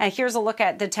day. And here's a look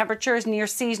at the temperatures near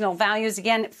seasonal values.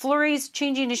 Again, flurries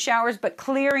changing to showers, but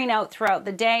clearing out throughout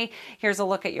the day. Here's a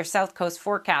look at your South Coast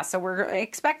forecast. So we're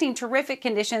expecting terrific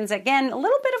conditions. Again, a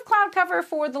little bit of cloud cover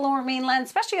for the lower mainland,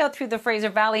 especially out through the Fraser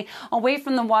Valley, away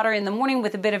from the water in the morning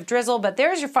with a bit of drizzle. But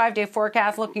there's your 5-day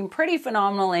forecast, looking pretty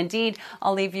phenomenal indeed.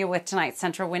 I'll leave you with tonight's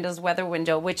Central Windows weather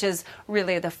window, which is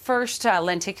really the first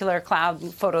lenticular cloud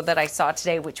photo that I saw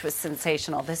today, which was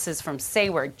sensational. This is from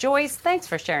Sayward. Joyce, thanks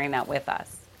for sharing that with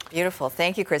us. Beautiful.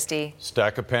 Thank you, Christy.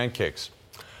 Stack of pancakes.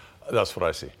 That's what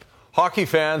I see. Hockey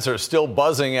fans are still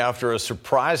buzzing after a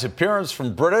surprise appearance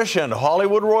from British and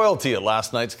Hollywood royalty at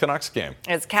last night's Canucks game.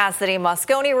 As Cassidy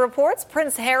Mosconi reports,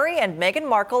 Prince Harry and Meghan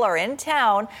Markle are in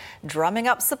town, drumming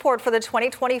up support for the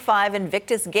 2025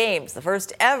 Invictus Games, the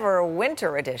first ever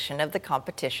winter edition of the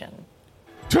competition.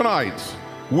 Tonight,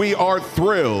 we are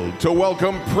thrilled to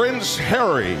welcome Prince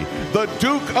Harry, the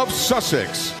Duke of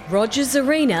Sussex. Rogers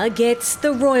Arena gets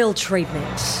the royal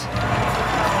treatment.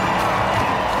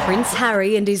 Prince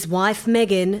Harry and his wife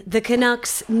Meghan, the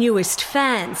Canucks' newest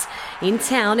fans, in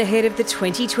town ahead of the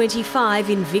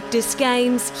 2025 Invictus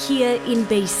Games here in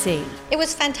BC. It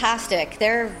was fantastic.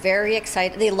 They're very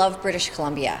excited. They love British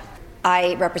Columbia.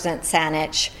 I represent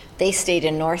Saanich. They stayed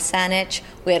in North Saanich.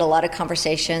 We had a lot of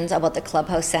conversations about the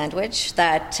clubhouse sandwich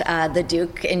that the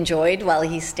Duke enjoyed while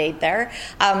he stayed there.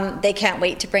 They can't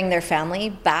wait to bring their family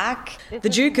back. The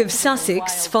Duke of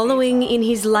Sussex following in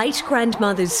his late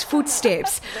grandmother's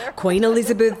footsteps, Queen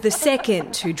Elizabeth II,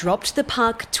 who dropped the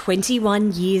puck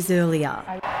 21 years earlier.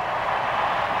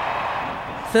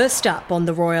 First up on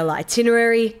the royal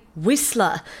itinerary,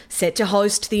 Whistler, set to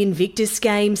host the Invictus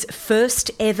Games'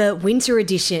 first ever winter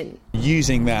edition.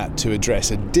 Using that to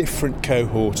address a different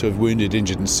cohort of wounded,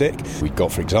 injured and sick. We've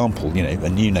got, for example, a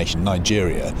new nation,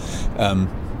 Nigeria,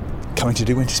 coming to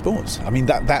do winter sports. I mean,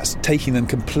 that's taking them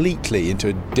completely into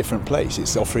a different place.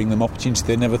 It's offering them opportunities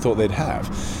they never thought they'd have.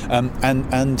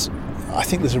 And I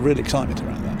think there's a real excitement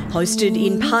around that. Hosted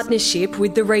in partnership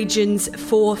with the region's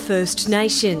 4 First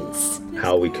Nations.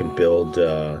 How we can build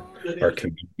our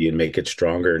community and make it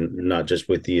stronger, not just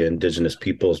with the Indigenous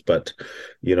peoples, but,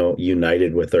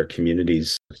 united with our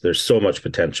communities. There's so much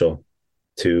potential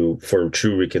for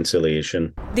true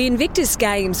reconciliation. The Invictus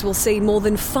Games will see more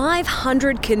than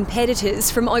 500 competitors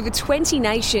from over 20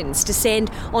 nations descend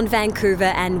on Vancouver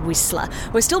and Whistler.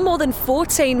 We're still more than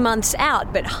 14 months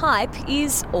out, but hype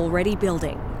is already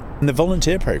building. And the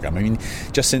volunteer programme, I mean,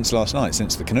 just since last night,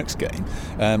 since the Canucks game,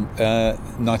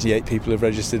 98 people have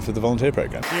registered for the volunteer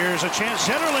programme. Here's a chance,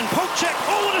 Zetterlund, poke check,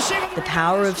 what a save! The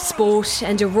power of sport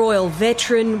and a royal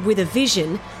veteran with a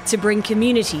vision to bring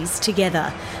communities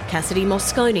together. Cassidy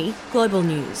Mosconi, Global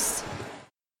News.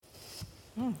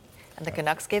 And the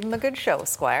Canucks gave him a good show,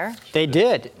 Squire. They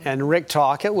did, and Rick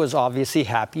Tocchet was obviously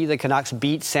happy. The Canucks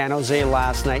beat San Jose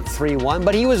last night 3-1,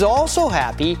 but he was also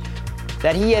happy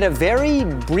that he had a very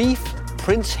brief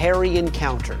Prince Harry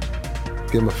encounter.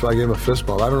 I gave him a fist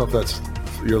bump. I don't know if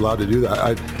you're allowed to do that.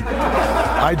 I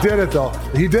did it, though.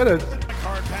 He did it.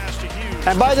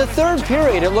 And by the third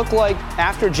period, it looked like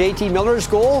after JT Miller's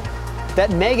goal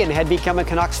that Meghan had become a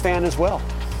Canucks fan as well.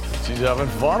 She's having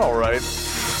fun, all right.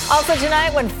 Also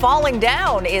tonight, when falling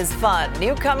down is fun,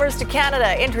 newcomers to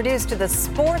Canada introduced to the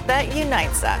sport that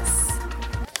unites us.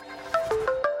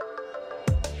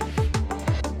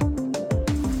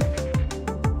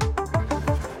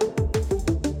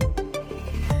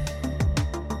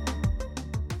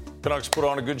 Canucks put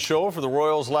on a good show for the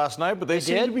Royals last night, but they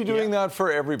seem to be doing that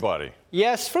for everybody.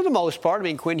 Yes, for the most part. I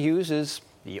mean, Quinn Hughes is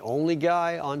the only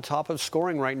guy on top of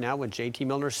scoring right now, with JT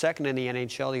Milner second in the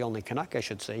NHL, the only Canuck, I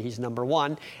should say. He's number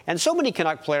one. And so many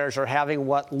Canuck players are having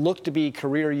what look to be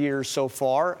career years so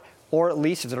far, or at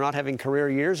least if they're not having career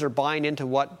years, they're buying into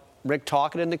what Rick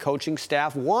Tocchet and the coaching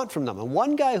staff want from them. And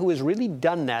one guy who has really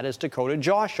done that is Dakota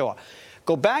Joshua.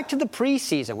 Go back to the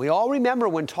preseason. We all remember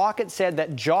when Tocchet said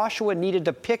that Joshua needed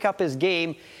to pick up his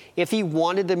game if he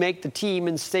wanted to make the team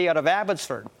and stay out of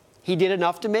Abbotsford. He did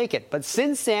enough to make it. But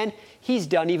since then, he's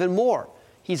done even more.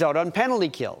 He's out on penalty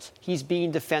kills. He's being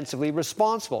defensively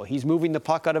responsible. He's moving the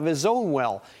puck out of his zone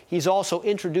well. He's also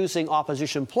introducing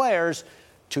opposition players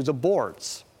to the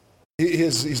boards.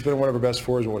 He's been one of our best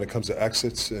forwards when it comes to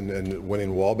exits and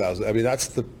winning wall battles. I mean,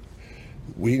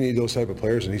 we need those type of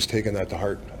players, and he's taken that to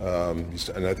heart.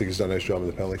 And I think he's done a nice job in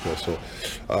the penalty kill. So,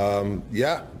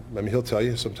 yeah, I mean, he'll tell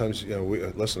you sometimes,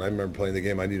 listen, I remember playing the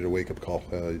game, I needed a wake-up call.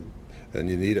 And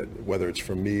you need it, whether it's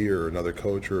from me or another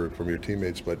coach or from your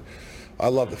teammates. But I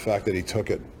love the fact that he took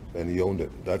it and he owned it.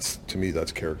 To me,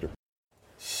 that's character.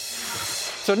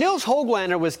 So Nils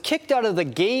Höglander was kicked out of the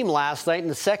game last night in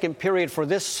the second period for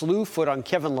this slew foot on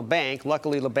Kevin Labanc.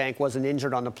 Luckily, Labanc wasn't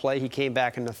injured on the play. He came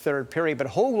back in the third period. But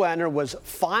Höglander was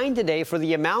fined today for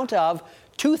the amount of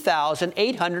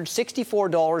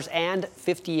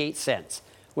 $2,864.58,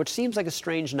 which seems like a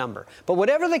strange number. But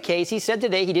whatever the case, he said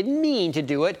today he didn't mean to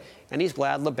do it, and he's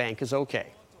glad Labanc is okay.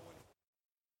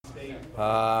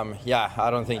 Yeah, I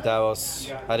don't think I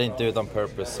didn't do it on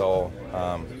purpose. So,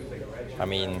 I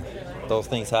mean, those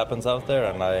things happens out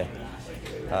there, and I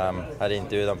didn't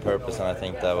do it on purpose, and I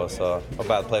think that was a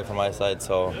bad play from my side,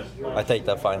 so I take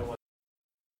that fine.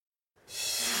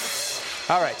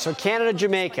 All right, so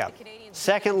Canada-Jamaica.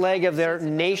 second leg of their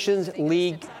Nations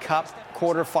League Cup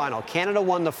quarterfinal. Canada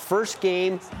won the first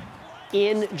game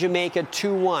in Jamaica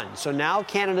 2-1. So now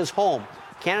Canada's home.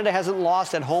 Canada hasn't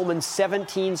lost at home in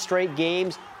 17 straight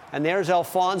games. And there's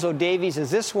Alphonso Davies.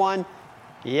 Is this one?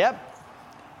 Yep.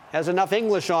 Has enough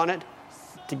English on it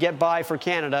to get by for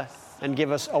Canada and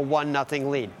give us a 1-0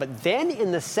 lead. But then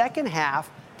in the second half,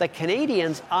 the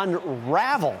Canadians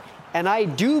unravel. And I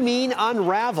do mean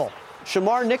unravel.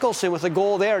 Shamar Nicholson with a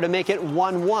goal there to make it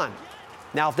 1-1.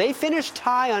 Now, if they finish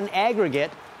tie on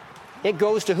aggregate, it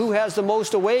goes to who has the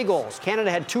most away goals.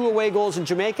 Canada had 2 away goals in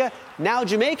Jamaica. Now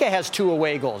Jamaica has 2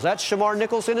 away goals. That's Shamar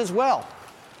Nicholson as well.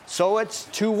 So it's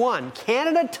 2-1.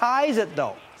 Canada ties it,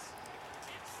 though.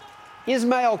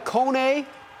 Ismail Kone,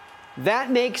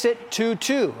 that makes it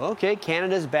 2-2. Okay,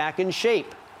 Canada's back in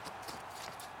shape.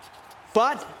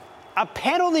 But a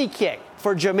penalty kick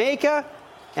for Jamaica,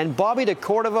 and Bobby de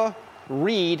Cordova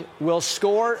Reid will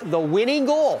score the winning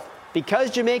goal.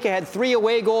 Because Jamaica had 3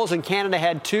 away goals and Canada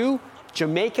had 2,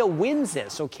 Jamaica wins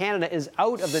this. So Canada is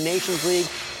out of the Nations League.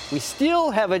 We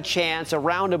still have a chance, a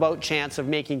roundabout chance of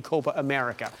making Copa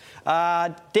America.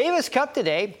 Davis Cup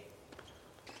today.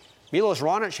 Milos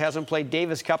Raonic hasn't played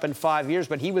Davis Cup in 5 years,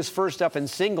 but he was first up in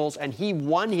singles, and he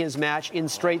won his match in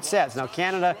straight sets. Now,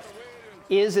 Canada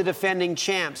is the defending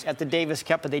champs at the Davis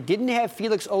Cup, but they didn't have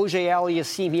Felix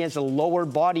Auger-Aliassime. He has a lower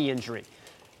body injury.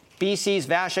 BC's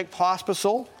Vasek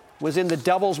Pospisil was in the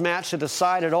doubles match to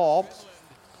decide it all,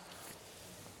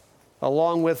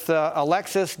 along with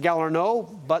Alexis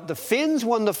Galarneau. But the Finns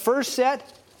won the first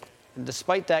set. And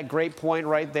despite that great point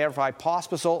right there by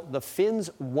Pospisil, the Finns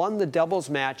won the doubles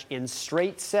match in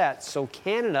straight sets. So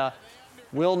Canada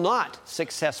will not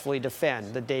successfully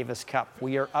defend the Davis Cup.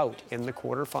 We are out in the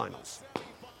quarterfinals.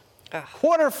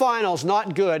 Quarterfinals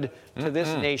not good to this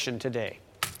nation today.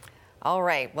 All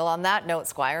right. Well, on that note,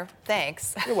 Squire,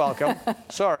 thanks. You're welcome.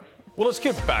 Sorry. Well, let's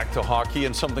get back to hockey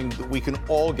and something that we can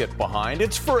all get behind.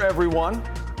 It's for everyone.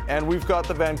 And we've got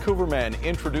the Vancouver Man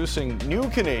introducing new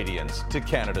Canadians to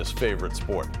Canada's favorite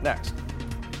sport. Next.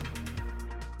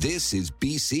 This is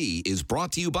BC is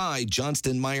brought to you by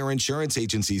Johnston Meyer Insurance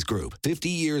Agencies Group. 50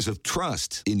 years of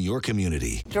trust in your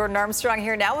community. Jordan Armstrong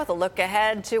here now with a look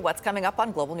ahead to what's coming up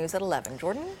on Global News at 11.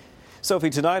 Jordan?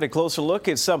 Sophie, tonight a closer look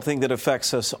at something that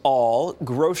affects us all,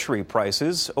 grocery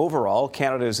prices. Overall,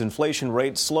 Canada's inflation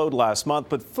rate slowed last month,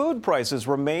 but food prices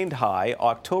remained high.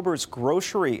 October's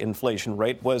grocery inflation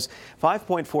rate was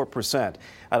 5.4%.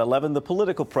 At 11, the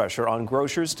political pressure on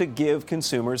grocers to give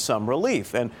consumers some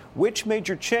relief. And which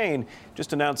major chain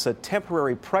just announced a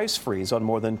temporary price freeze on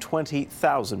more than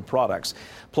 20,000 products.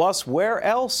 Plus, where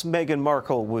else Meghan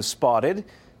Markle was spotted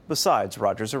besides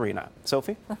Rogers Arena.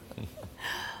 Sophie?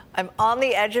 I'm on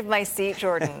the edge of my seat,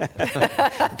 Jordan.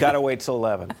 Gotta wait till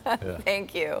 11. Yeah.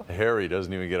 Thank you. Harry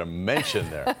doesn't even get a mention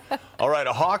there. All right,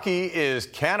 hockey is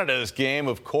Canada's game,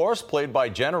 of course, played by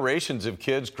generations of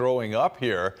kids growing up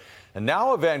here. And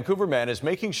now a Vancouver Man is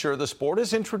making sure the sport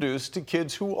is introduced to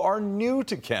kids who are new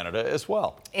to Canada as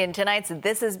well. In tonight's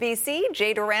This is BC,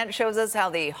 Jay Durant shows us how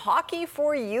the Hockey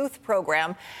for Youth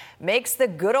program makes the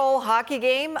good old hockey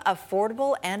game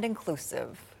affordable and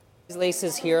inclusive.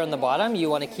 Laces here on the bottom, you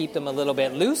want to keep them a little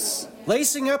bit loose.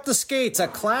 Lacing up the skates, a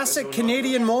classic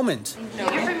Canadian moment. You're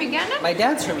from Uganda? My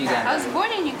dad's from Uganda. I was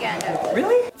born in Uganda.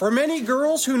 Really? For many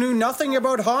girls who knew nothing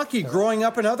about hockey growing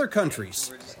up in other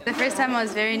countries. The first time I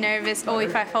was very nervous. Oh,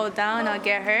 if I fall down, I'll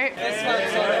get hurt.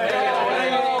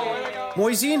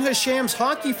 Moisine Hasham's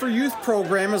Hockey for Youth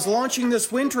program is launching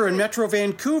this winter in Metro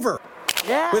Vancouver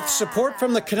with support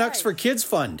from the Canucks for Kids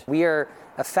Fund. We are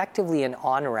effectively an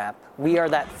on-ramp. We are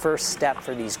that first step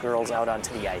for these girls out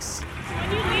onto the ice.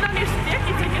 When you lean on your stick,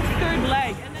 it's like your third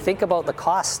leg. Think about the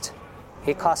cost.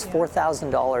 It costs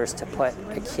 $4,000 to put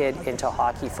a kid into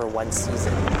hockey for one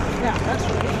season. Yeah, that's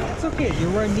right. That's okay. You're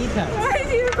wearing knee pads. Why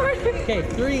is he recording? Okay,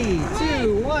 3,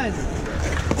 2, 1.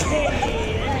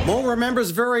 Mo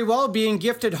remembers very well being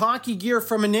gifted hockey gear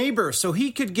from a neighbor so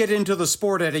he could get into the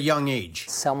sport at a young age.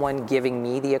 Someone giving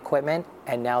me the equipment,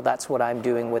 and now that's what I'm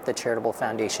doing with the Charitable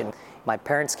Foundation. My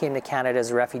parents came to Canada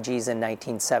as refugees in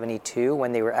 1972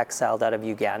 when they were exiled out of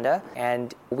Uganda,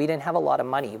 and we didn't have a lot of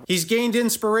money. He's gained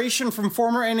inspiration from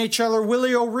former NHLer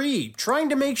Willie O'Ree, trying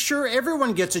to make sure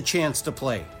everyone gets a chance to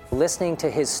play. Listening to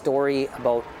his story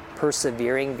about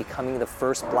persevering, becoming the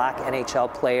first black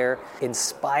NHL player,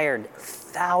 inspired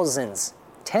thousands,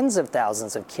 tens of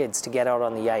thousands of kids to get out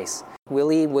on the ice.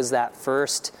 Willie was that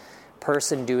first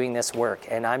person doing this work,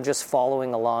 and I'm just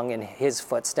following along in his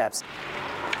footsteps.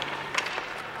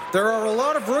 There are a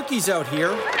lot of rookies out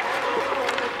here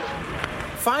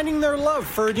finding their love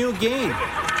for a new game.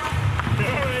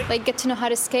 like get to know how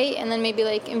to skate, and then maybe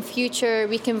like in future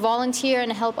we can volunteer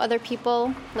and help other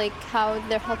people like how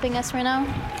they're helping us right now.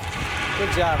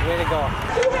 Good job, way to go.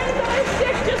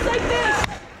 Just like this.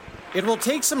 It will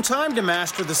take some time to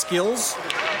master the skills,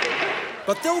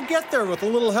 but they'll get there with a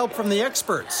little help from the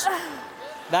experts.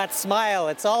 That smile,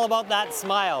 it's all about that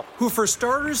smile. Who, for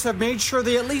starters, have made sure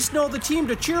they at least know the team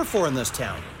to cheer for in this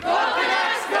town. Go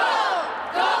Canucks, go!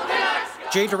 Go Canucks, go!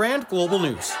 Jay Durant, Global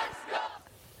News.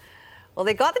 Well,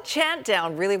 they got the chant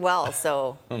down really well,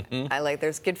 so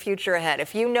there's good future ahead.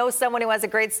 If you know someone who has a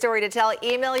great story to tell,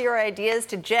 email your ideas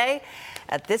to Jay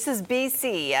at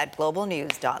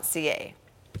thisisbc@globalnews.ca.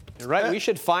 You're right, we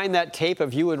should find that tape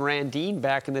of you and Randine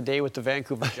back in the day with the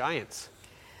Vancouver Giants.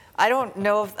 I don't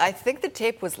know I think the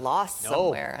tape was lost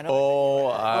somewhere. I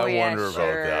wonder about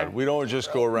that. We don't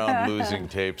just go around losing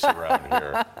tapes around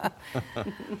here.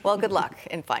 Well, good luck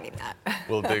in finding that.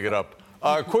 We'll dig it up.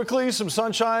 Quickly, some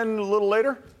sunshine a little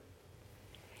later.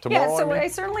 Tomorrow, yeah, so I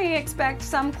certainly expect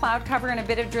some cloud cover and a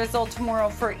bit of drizzle tomorrow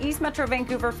for East Metro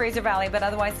Vancouver, Fraser Valley, but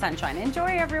otherwise sunshine. Enjoy,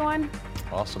 everyone.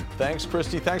 Awesome. Thanks,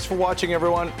 Christy. Thanks for watching,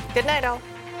 everyone. Good night, all.